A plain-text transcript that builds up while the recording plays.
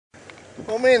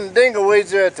Well, me and the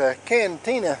Dingweeds are at the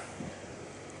cantina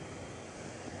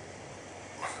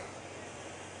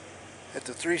at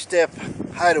the 3-step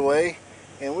hideaway,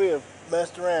 and we have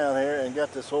messed around here and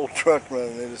got this whole truck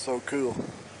running. It is so cool.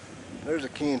 There's a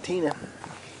cantina,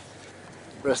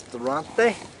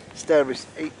 restaurante, established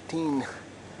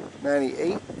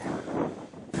 1898.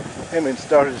 Him and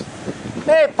started.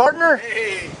 Hey, partner.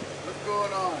 Hey, what's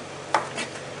going on?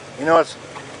 You know, it's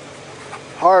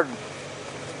hard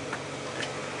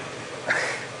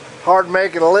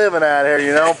making a living out here,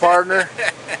 you know, partner.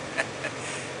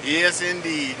 Yes,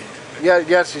 indeed. You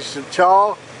got some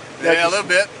chaw? Yeah, a little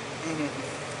bit.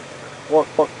 What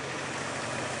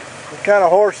kind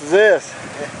of horse is this?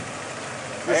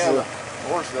 This is a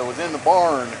horse that was in the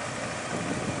barn.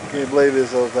 Can't believe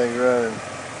this whole thing's running.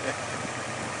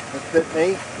 That's a bit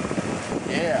neat.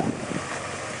 Yeah.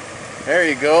 There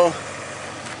you go.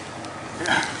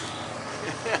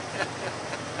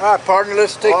 All right, partner,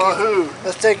 let's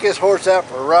take this horse out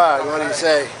for a ride. What do you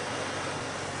say?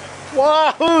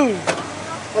 Wahoo!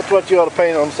 That's what you ought to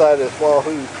paint on the side of this.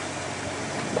 Wahoo!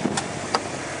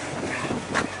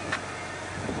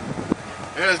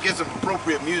 Yeah, let's get some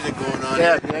appropriate music going on.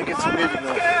 Yeah, get some music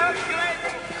going.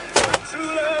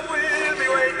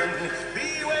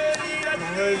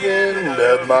 End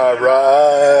of my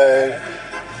ride.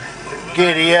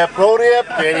 Giddy up, put it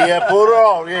all, giddy up,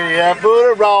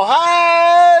 put it all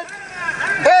high.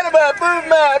 Head about, move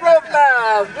my rope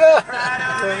now.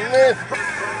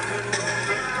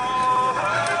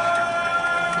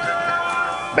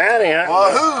 Bounty hunting.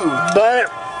 Wahoo!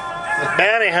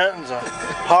 Bounty hunting's a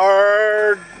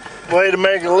hard way to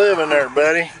make a living there,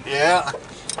 buddy. Yeah.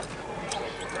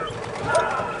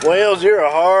 Whales, you're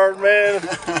a hard man.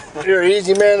 You're an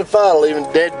easy man to follow,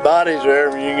 leaving dead bodies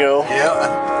wherever you go.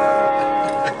 Yeah.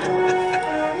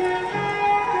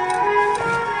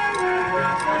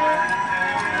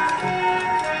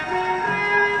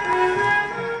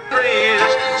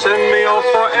 Send me off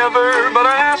forever, but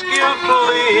I ask you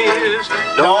please,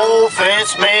 don't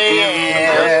fence me in.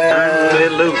 Just turn me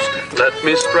loose. Let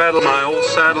me straddle my old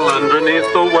saddle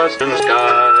underneath the western sky.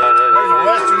 There's a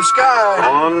western sky.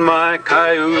 On my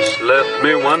cayuse, let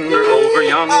me wander over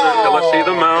yonder till I see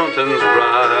the mountains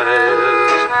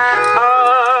rise.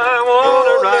 I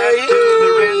wanna ride to the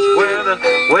ridge where the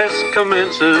west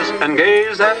commences and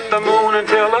gaze at the moon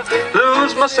until I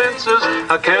lose my senses.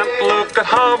 I can't look at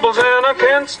hobbles and I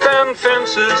can't stand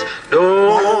fences.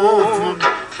 Don't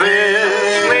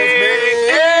fence me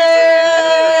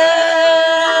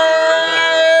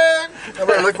I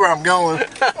better look where I'm going.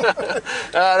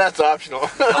 That's optional.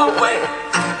 Away,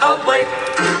 away,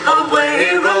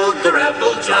 away rode the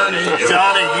rebel Johnny.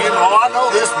 Johnny, you know, I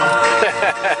know this one.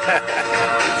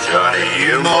 Johnny,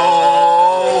 you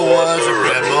was a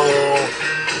rebel.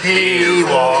 He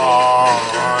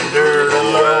wandered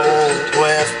alone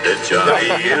west. Johnny,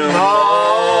 you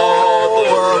was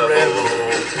a rebel.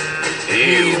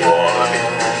 He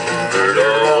wandered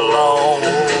alone.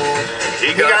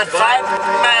 He got fighting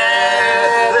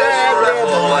mad, that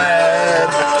rebel lad.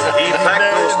 He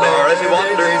packed no star as he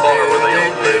wandered far with a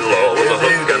only law, with a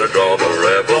hook and a draw, the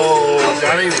rebel.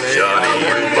 Johnny, Johnny,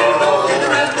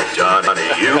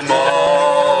 you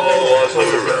was a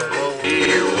rebel.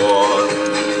 He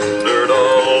wandered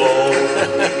alone.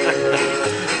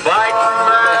 Fighting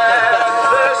mad,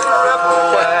 this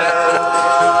rebel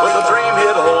lad. With a dream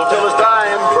he'd hold till his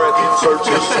dying breath, he'd search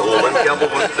his soul and gamble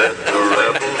with death. The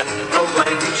rebel,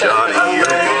 Johnny, you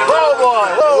whoa, boy,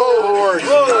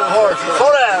 whoa, horse, slow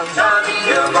down. Johnny,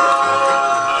 you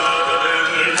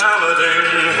Paladin,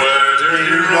 where do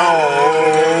you go?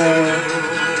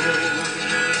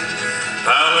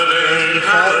 Paladin,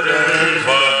 Paladin,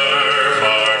 far,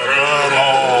 far from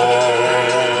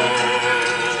home.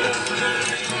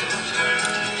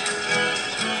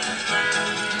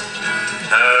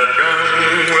 Have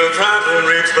gun, we'll travel,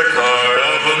 reach the card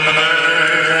of a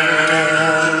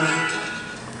man.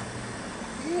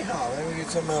 Yeehaw, let me get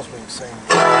something else we can sing.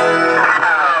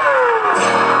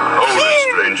 Hold it,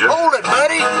 stranger. Hold it,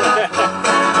 buddy.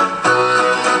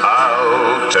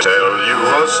 I'll tell you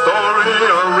a story,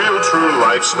 a real true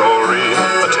life story,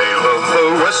 a tale of the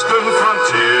western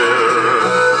frontier.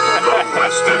 The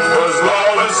west it was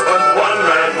lawless, but one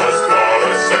man was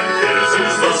flawless, and his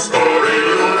is the story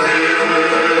you'll hear.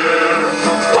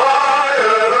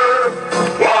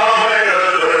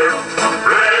 Quieter,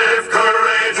 brave,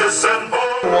 courageous, and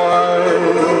bold.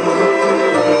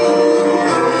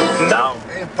 Now,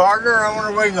 Hey, partner, I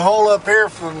wonder if we can hole up here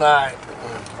for the night.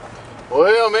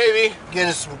 Well, maybe. Get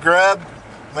us some grub,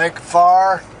 make a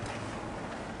fire.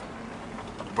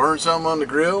 Burn something on the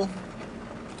grill.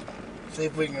 See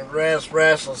if we can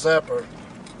wrestle us up a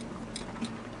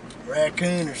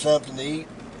raccoon or something to eat.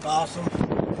 Possum.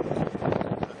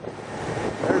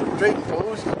 There's the trading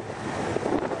post.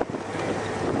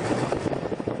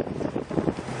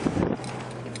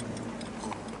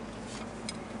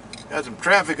 Got some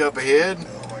traffic up ahead.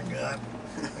 Oh my God.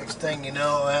 Next thing you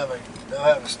know, they'll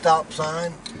have a stop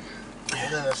sign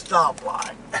and then a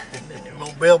stoplight. And then you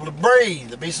won't be able to breathe.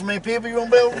 There'll be so many people you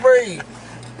won't be able to breathe.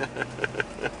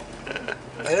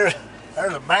 There's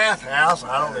a bathhouse.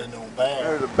 I don't really know bath.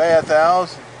 There's a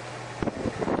bathhouse.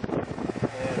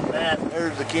 Yeah,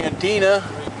 There's the cantina.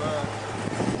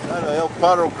 Got a El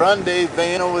Padre Grande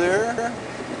van over there.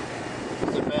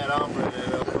 It's a bad hombre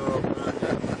that up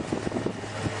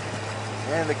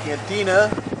there. And the cantina.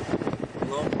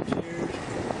 Local